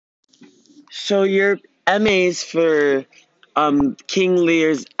So your MAs for King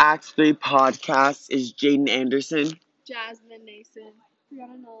Lear's Act 3 podcast is Jaden Anderson. Jasmine Nason,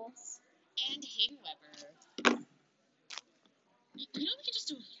 Brianna Knowles. And Hayden Weber. We can just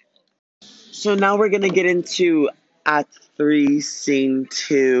do So now we're gonna get into Act 3, Scene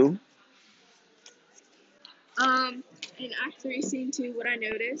 2. In Act 3, Scene 2, what I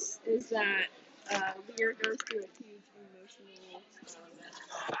noticed is that Lear goes through a huge emotional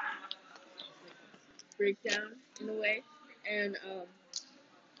breakdown in a way, and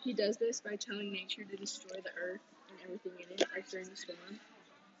he does this by telling nature to destroy the earth and everything in it, like during the storm.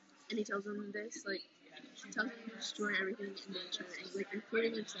 And he tells them this, like, tells them to destroy everything in nature, and like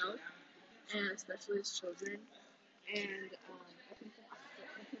including himself, and especially his children. And I think the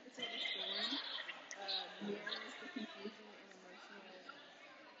purpose of the storm mirrors the confusion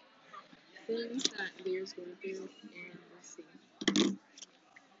and emotional things that Lear's going through in this scene.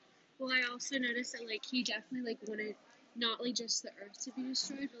 Well, I also noticed that like he definitely like wanted not like just the earth to be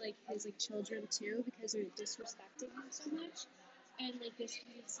destroyed, but like his like children too, because they're disrespecting him so much. And like this can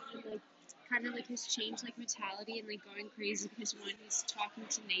be seen like kind of like his changed like mentality and like going crazy because one, he's talking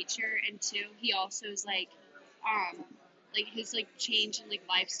to nature, and two, he also is like his like change in like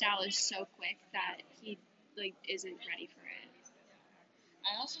lifestyle is so quick that he like isn't ready for it.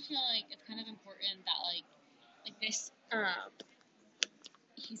 I also feel like it's kind of important that like this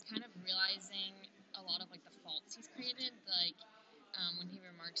he's kind of realizing a lot of like the faults he's created. Like when he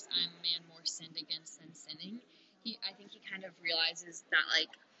remarks, "I'm a man more sinned against than sinning." I think he kind of realizes that like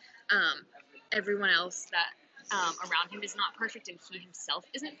everyone else that around him is not perfect, and he himself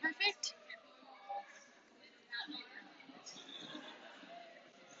isn't perfect.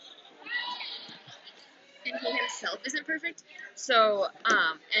 And he himself isn't perfect. So,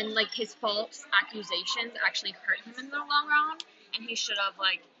 and like his false accusations actually hurt him in the long run, and he should have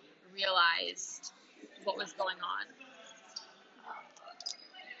like realized what was going on.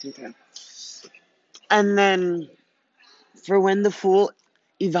 Okay. And then for when the fool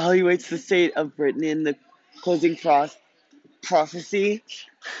evaluates the state of Britain in the closing prophecy.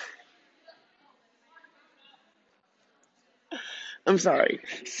 I'm sorry.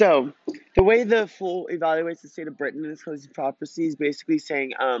 So the way the fool evaluates the state of Britain in his closing prophecy is basically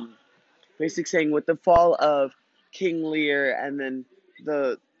saying with the fall of King Lear and then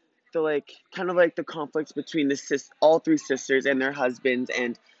the like kind of like the conflicts between all three sisters and their husbands,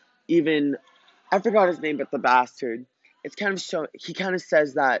 and even I forgot his name, but the bastard. It's kind of he kind of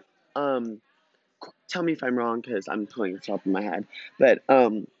says that tell me if I'm wrong because I'm pulling this up in my head, but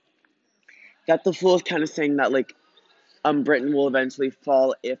that the fool is kind of saying that like Britain will eventually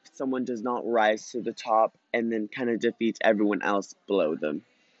fall if someone does not rise to the top and then kind of defeats everyone else below them.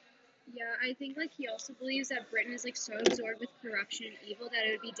 Yeah, I think like he also believes that Britain is like so absorbed with corruption and evil that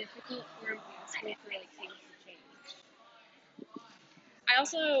it would be difficult or impossible for like things to change. I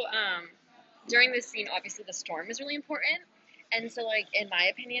also during this scene, obviously the storm is really important, and so like in my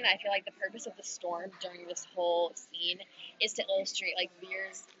opinion, I feel like the purpose of the storm during this whole scene is to illustrate like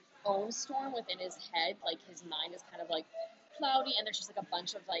Lear's own storm within his head. Like his mind is kind of like cloudy, and there's just like a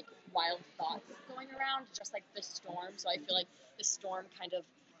bunch of like wild thoughts going around, just like the storm. So I feel like the storm kind of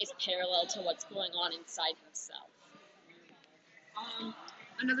is parallel to what's going on inside himself.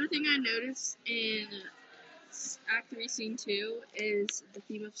 Another thing I noticed in Act 3, Scene 2 is the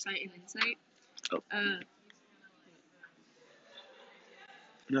theme of sight and insight. Oh. I'm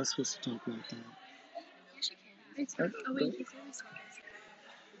not supposed to talk about that. It's oh wait,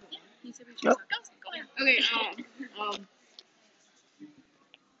 He said we should talk. Okay,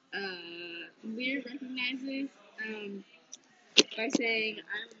 Lear recognizes by saying,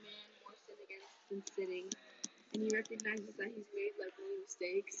 "I'm a man more sin against than sinning," and he recognizes that he's made like many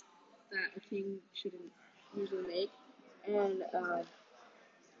mistakes that a king shouldn't usually make, and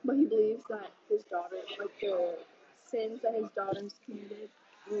but he believes that his daughter, like the sins that his daughters committed,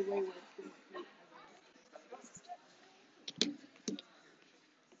 were way worse than what he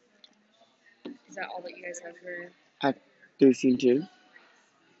is that all that you guys have for? Act 3, Scene 2.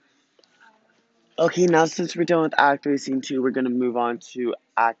 Okay, now since we're done with Act 3, Scene 2, we're going to move on to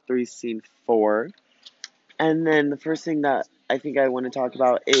Act 3, Scene 4. And then the first thing that I think I want to talk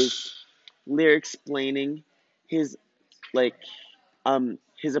about is Lear explaining his, like,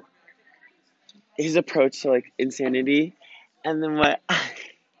 his approach to, like, insanity. And then what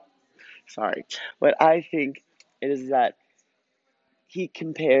I think it is that he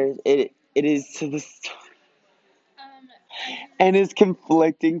compares it is to the and his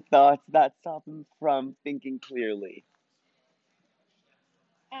conflicting thoughts that stop him from thinking clearly.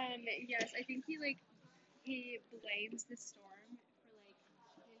 Yes, I think he blames the storm for like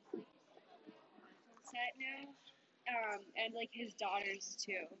his like set now. And like his daughters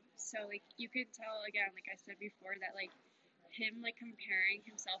too. So like you could tell again, like I said before, that like him like comparing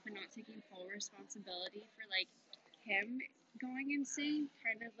himself and not taking full responsibility for like him going insane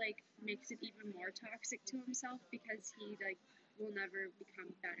kind of like makes it even more toxic to himself, because he like will never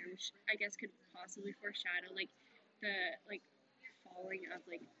become better, which I guess could possibly foreshadow like the like falling of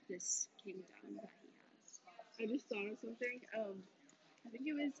like this kingdom that he has. I just thought of something. I think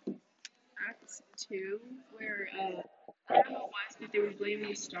it was Act 2 where I don't know what it was, but they were blaming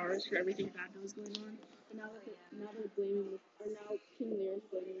the stars for everything bad that was going on. And now they're blaming now King Lear's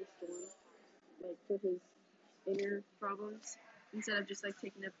blaming the storm, like for his inner problems, instead of just like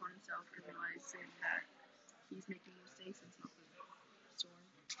taking it upon himself and realizing that he's making mistakes and stuff with the storm.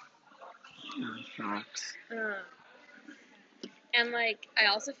 Facts. And like I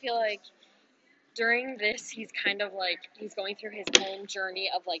also feel like during this he's kind of like he's going through his own journey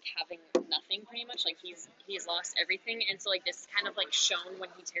of like having nothing pretty much, like he's lost everything, and so like this is kind of like shown when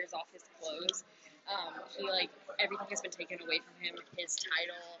he tears off his clothes. He like everything has been taken away from him, his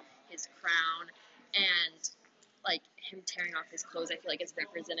title, his crown, and like him tearing off his clothes I feel like is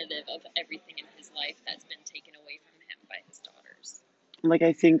representative of everything in his life that's been taken away from him by his daughters. Like,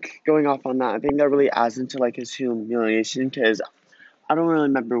 I think, going off on that, I think that really adds into, like, his humiliation, because I don't really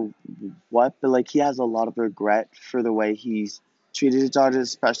remember what, but, like, he has a lot of regret for the way he's treated his daughters,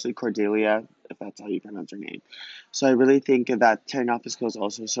 especially Cordelia, if that's how you pronounce her name. So I really think that tearing off his clothes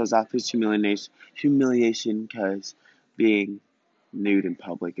also shows off his humiliation, because being nude in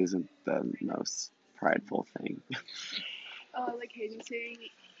public isn't the most prideful thing. Like Hayden saying,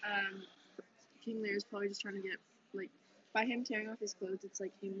 King Lear's probably just trying to get, like, by him tearing off his clothes, it's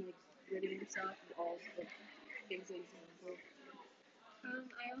like him, like, ridding himself of all the things that he's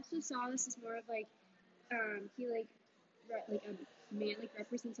done. I also saw this as more of like, he like a man like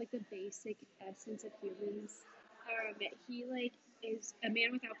represents like the basic essence of humans. He like is a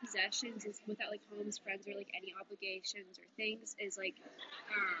man without possessions, is without like homes, friends, or like any obligations or things, is like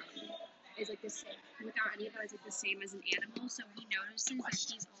this without any of that is like the same as an animal. So he notices that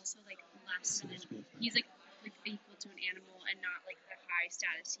he's also like less than he's like equal to an animal and not like the high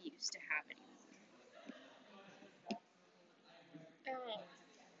status he used to have anymore.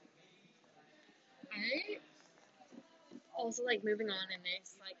 I also like moving on in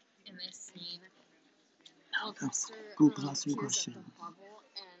this scene. Gloucester appears at the hovel,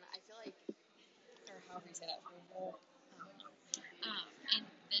 and I feel like, or however you say that, hovel. And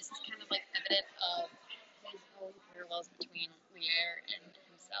this is kind of like evident of his own parallels between Lear and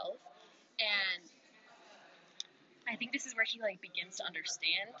himself, and I think this is where he like begins to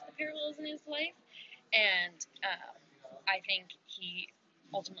understand the parallels in his life, and I think he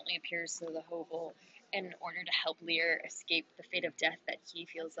ultimately appears to the hovel in order to help Lear escape the fate of death that he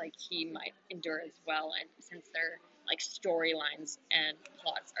feels like he might endure as well. And since their like storylines and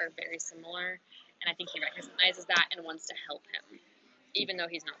plots are very similar, and I think he recognizes that and wants to help him, even though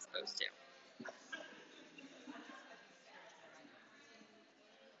he's not supposed to.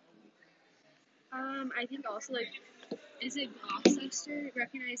 I think also like, is it Gloucester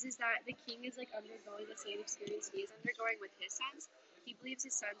recognizes that the king is like undergoing the same experience he is undergoing with his sons. He believes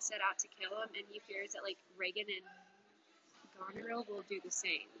his sons set out to kill him, and he fears that like Regan and Goneril will do the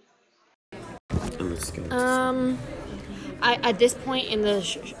same. I at this point in the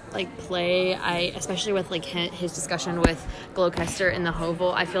play, especially with like his discussion with Gloucester in the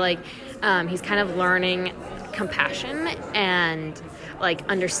hovel, I feel like he's kind of learning compassion and like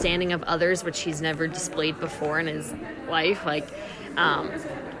understanding of others, which he's never displayed before in his life, like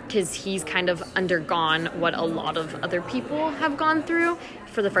because he's kind of undergone what a lot of other people have gone through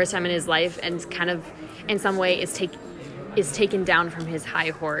for the first time in his life, and kind of in some way is taken down from his high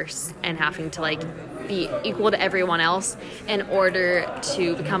horse and having to like be equal to everyone else in order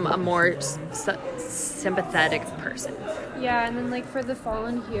to become a more sympathetic person. Yeah, and then like for the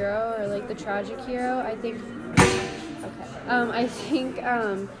fallen hero or like the tragic hero, I think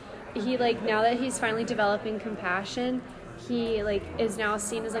he like, now that he's finally developing compassion, he like is now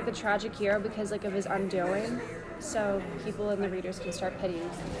seen as like the tragic hero because like of his undoing. So people and the readers can start pitying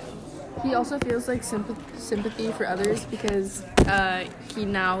him. He also feels like sympathy for others because he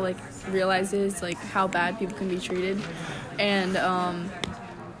now like realizes like how bad people can be treated, and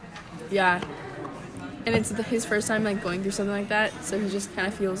and it's his first time like going through something like that, so he just kind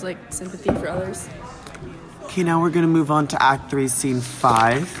of feels like sympathy for others. Okay, now we're gonna move on to Act 3, Scene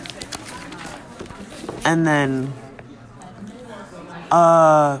 5, and then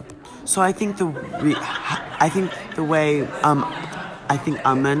so I think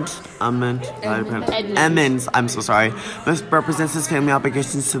Amund Emmons, I'm so sorry, represents his family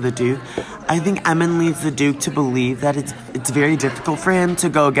obligations to the Duke. I think Emmon leads the Duke to believe that it's very difficult for him to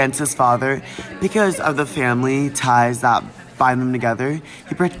go against his father because of the family ties that bind them together.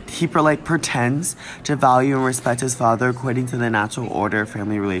 He pretends to value and respect his father according to the natural order of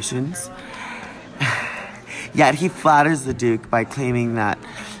family relations. Yet he flatters the Duke by claiming that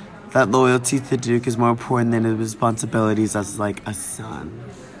loyalty to the Duke is more important than his responsibilities as like a son.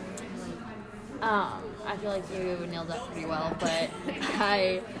 I feel like you nailed that pretty well, but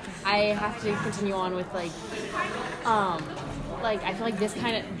I have to continue on with like I feel like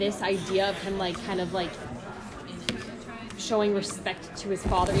this idea of him kind of showing respect to his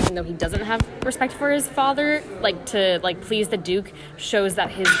father, even though he doesn't have respect for his father, to please the Duke, shows that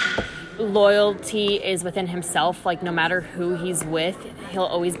his loyalty is within himself. No matter who he's with, he'll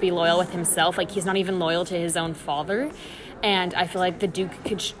always be loyal with himself. He's not even loyal to his own father, and I feel like the Duke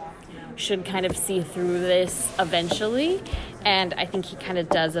should kind of see through this eventually, and I think he kind of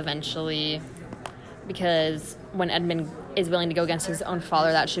does eventually, because when Edmund is willing to go against his own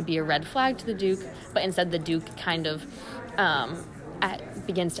father, that should be a red flag to the Duke, but instead the Duke kind of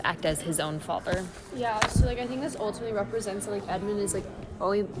begins to act as his own father. Yeah, so I think this ultimately represents that Edmund is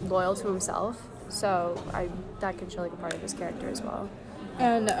only loyal to himself, so that could show a part of his character as well.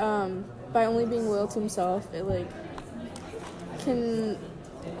 And by only being loyal to himself, it can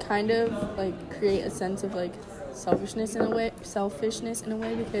kind of create a sense of selfishness in a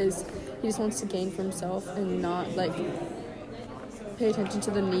way, because he just wants to gain for himself and not pay attention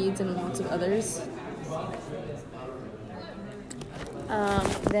to the needs and wants of others.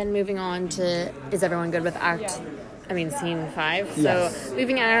 Then moving on to, is everyone good with scene 5? Yes. So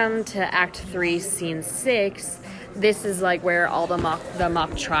moving on to Act 3, Scene 6, this is where all the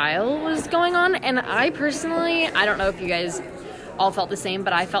mock trial was going on, and I personally, I don't know if you guys all felt the same,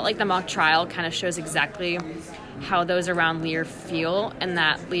 but I felt like the mock trial kind of shows exactly how those around Lear feel, and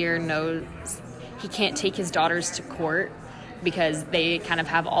that Lear knows he can't take his daughters to court because they kind of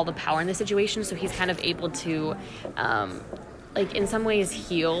have all the power in the situation, so he's kind of able to in some ways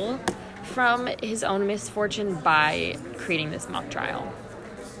heal from his own misfortune by creating this mock trial.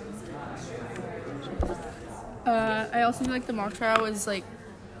 I also feel the mock trial was the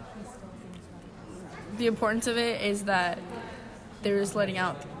importance of it is that they're just letting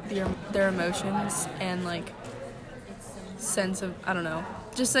out their emotions and sense of, I don't know,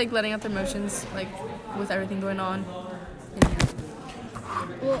 just letting out their emotions with everything going on.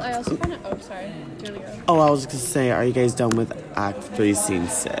 Well, I also kind of, sorry, do you want to go? Oh, I was gonna say, are you guys done with Act 3, Scene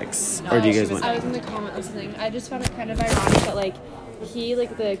 6? Or do you guys want... I was in the comment listening. I just found it kind of ironic that he,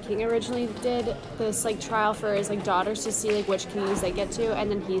 the king originally did this trial for his daughters to see which kingdoms they get to, and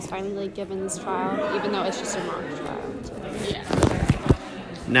then he's finally given this trial, even though it's just a mock trial. Yeah.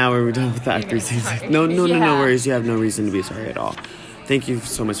 Now we're done with Act 3, Scene 6. No worries. You have no reason to be sorry at all. Thank you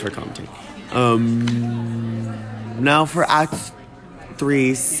so much for commenting. Now for Act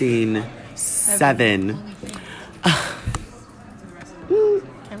 3, Scene 7.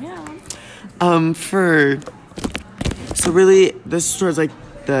 So really, this is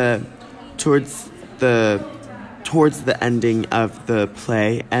towards the ending of the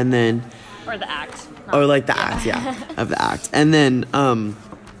play, and then or the act, act, yeah, of the act, and then I'm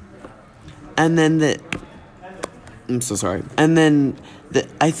so sorry, and then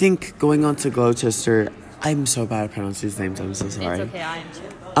I think going on to Gloucester. I'm so bad at pronouncing his names. I'm so sorry. It's okay, I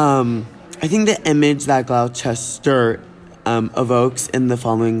am too. I think the image that Gloucester evokes in the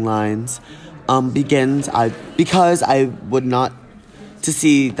following lines begins, because I would not to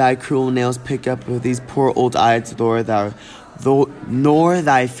see thy cruel nails pick up with these poor old eyes, nor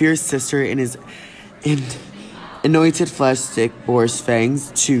thy fierce sister in his anointed flesh stick bore's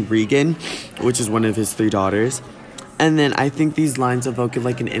fangs to Regan, which is one of his 3 daughters. And then I think these lines evoke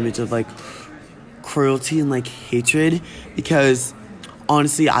an image of cruelty and hatred, because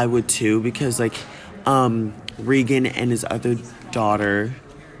honestly I would too, because Regan and his other daughter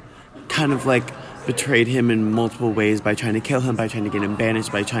kind of betrayed him in multiple ways by trying to kill him, by trying to get him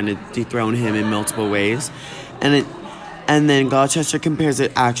banished, by trying to dethrone him in multiple ways. And then Gloucester compares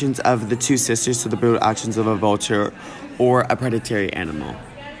the actions of the 2 sisters to the brutal actions of a vulture or a predatory animal.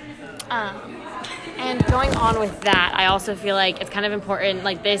 And going on with that, I also feel it's kind of important,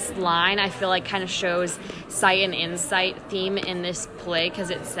 this line, I feel kind of shows sight and insight theme in this play, because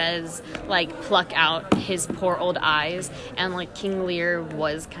it says, pluck out his poor old eyes, and, King Lear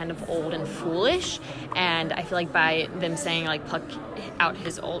was kind of old and foolish, and I feel by them saying, pluck out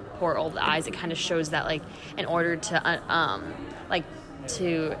his poor old eyes, it kind of shows that, in order to,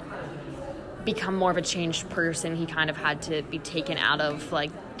 to become more of a changed person, he kind of had to be taken out of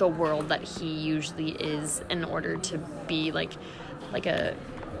like the world that he usually is in order to be a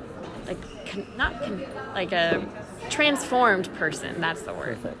transformed person. That's the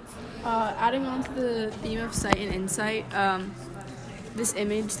word. Adding on to the theme of sight and insight, this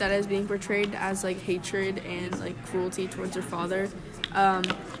image that is being portrayed as like hatred and like cruelty towards her father,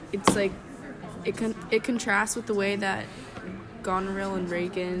 it's like it contrasts with the way that Goneril and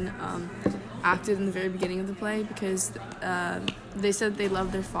Regan acted in the very beginning of the play, because they said they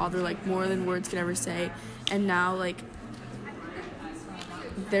loved their father like more than words could ever say, and now like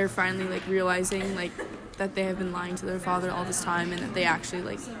they're finally like realizing like that they have been lying to their father all this time, and that they actually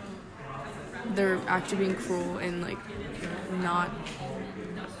like they're actually being cruel and like not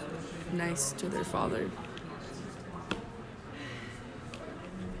nice to their father,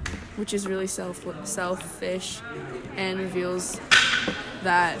 which is really selfish and reveals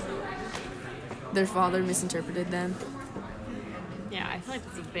that their father misinterpreted them. Yeah, I feel like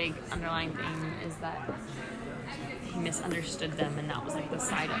that's a big underlying theme, is that he misunderstood them, and that was like the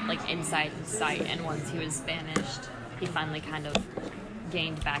side of like insight and sight. And once he was banished, he finally kind of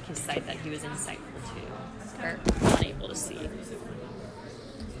gained back his sight that he was insightful to, or unable to see.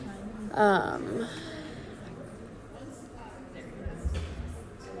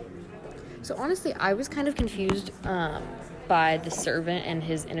 So honestly, I was kind of confused by the servant and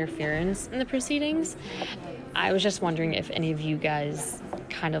his interference in the proceedings. I was just wondering if any of you guys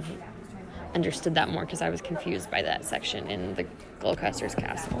kind of understood that more, because I was confused by that section in the Gloucester's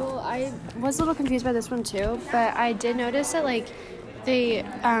castle. Well, I was a little confused by this one too, but I did notice that like the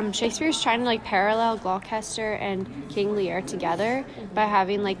Shakespeare's trying to like parallel Gloucester and King Lear together by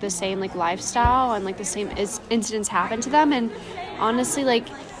having like the same like lifestyle and like the same incidents happen to them. And honestly, like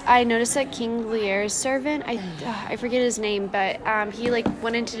I noticed that King Lear's servant, I forget his name, but he like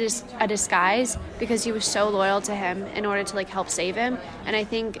went into a disguise because he was so loyal to him in order to like help save him. And I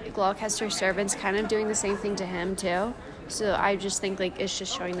think Gloucester's servant's kind of doing the same thing to him too. So I just think like it's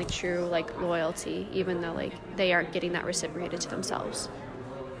just showing like true like loyalty, even though like they aren't getting that reciprocated to themselves.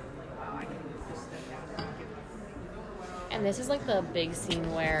 And this is like the big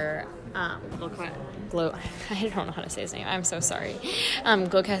scene where I don't know how to say his name. I'm so sorry.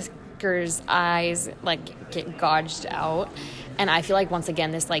 Gloucester's eyes like get gouged out, and I feel like once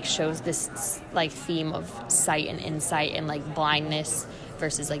again this like shows this like theme of sight and insight and like blindness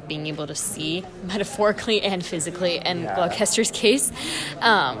versus like being able to see metaphorically and physically in Gloucester's case.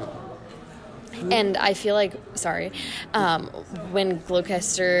 And I feel like when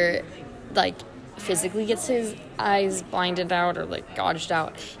Gloucester like physically gets his eyes blinded out or like gouged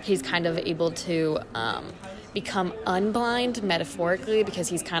out, he's kind of able to become unblind metaphorically, because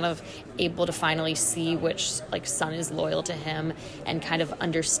he's kind of able to finally see which like son is loyal to him and kind of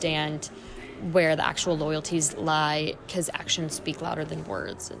understand where the actual loyalties lie, because actions speak louder than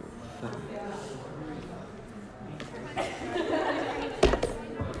words.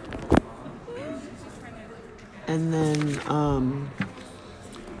 And then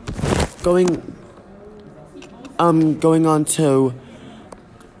going on to,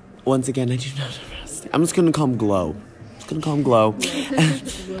 once again, I do not understand. I'm just gonna call him Glow.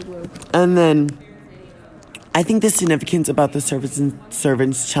 And then I think the significance about the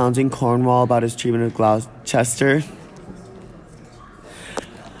servants challenging Cornwall about his treatment of Gloucester.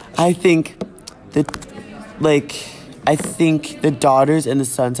 I think the daughters and the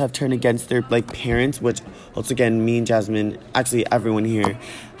sons have turned against their like parents, which once again me and Jasmine, actually everyone here,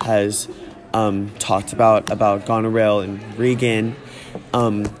 has talked about Goneril and Regan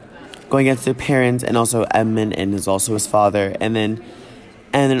going against their parents, and also Edmund and is also his father, and then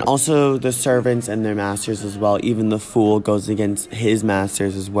also the servants and their masters as well. Even the fool goes against his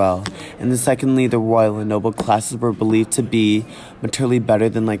masters as well. And then secondly, the royal and noble classes were believed to be materially better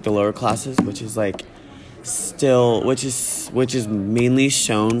than like the lower classes, which is like still which is mainly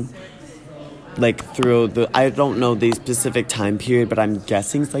shown like through the, I don't know the specific time period, but I'm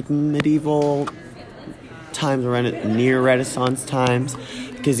guessing it's like medieval times or near Renaissance times,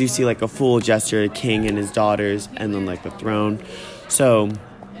 because you see like a full gesture, a king and his daughters, and then like the throne. So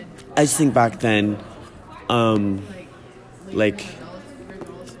I just think back then,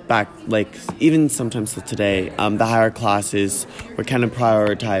 even sometimes to today, the higher classes were kind of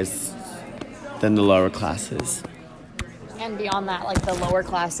prioritized than the lower classes. And beyond that, like the lower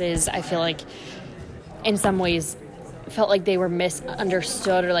classes, I feel like in some ways felt like they were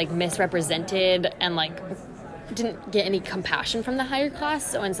misunderstood or like misrepresented, and like didn't get any compassion from the higher class,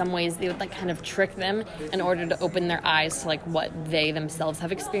 so in some ways they would like kind of trick them in order to open their eyes to like what they themselves have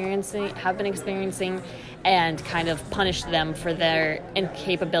been experiencing, and kind of punish them for their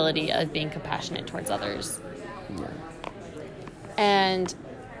incapability of being compassionate towards others. Yeah. And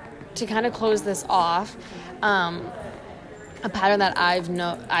to kind of close this off, a pattern that I've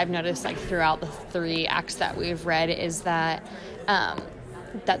noticed like throughout the 3 acts that we've read is that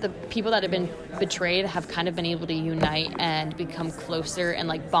that the people that have been betrayed have kind of been able to unite and become closer and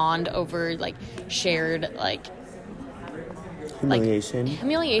like bond over like shared like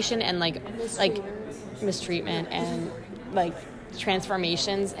humiliation and like mistreatment and like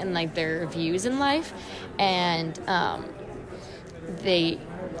transformations in like their views in life, and they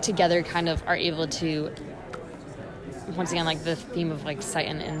together kind of are able to, once again, like the theme of like sight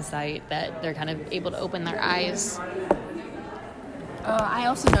and insight, that they're kind of able to open their eyes. I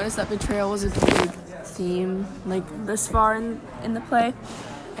also noticed that betrayal was a big theme, like, this far in the play.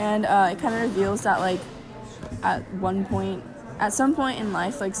 And it kind of reveals that, like, at some point in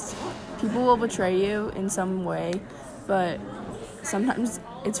life, like, people will betray you in some way, but sometimes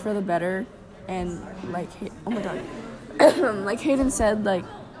it's for the better. And, like, oh my god. Like Hayden said, like,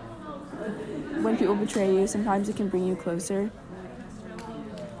 when people betray you, sometimes it can bring you closer.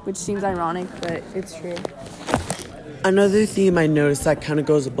 Which seems ironic, but it's true. Another theme I noticed that kind of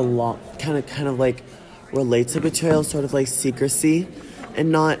goes kind of like relates to betrayal, sort of like secrecy,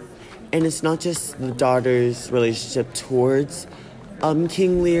 and it's not just the daughter's relationship towards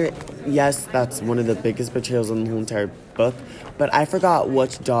King Lear. Yes, that's one of the biggest betrayals in the whole entire book, but I forgot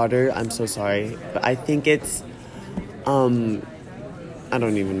which daughter. I'm so sorry, but I think it's I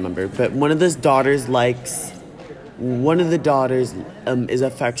don't even remember. But one of the daughters is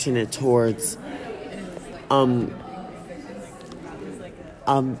affectionate towards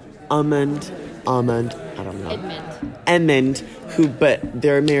Edmund, but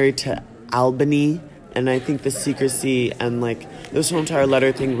they're married to Albany, and I think the secrecy and like this whole entire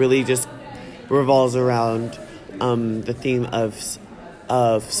letter thing really just revolves around the theme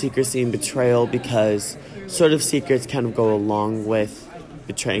of secrecy and betrayal, because sort of secrets kind of go along with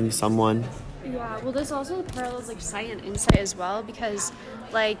betraying someone. Yeah, well, there's also parallels like sight and insight as well, because,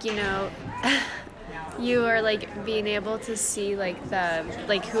 like, you know, you are like being able to see like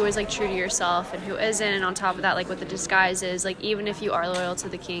who is like true to yourself and who isn't, and on top of that, like what the disguise is, like even if you are loyal to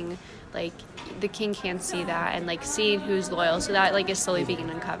the king, like the king can't see that, and like seeing who's loyal, so that like is slowly being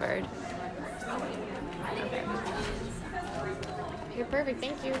uncovered. Okay, perfect.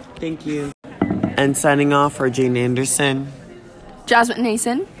 Thank you. And signing off for Jane Anderson, Jasmine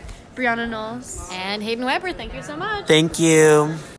Nason, Brianna Knowles, And Hayden Weber, thank you so much. thank you.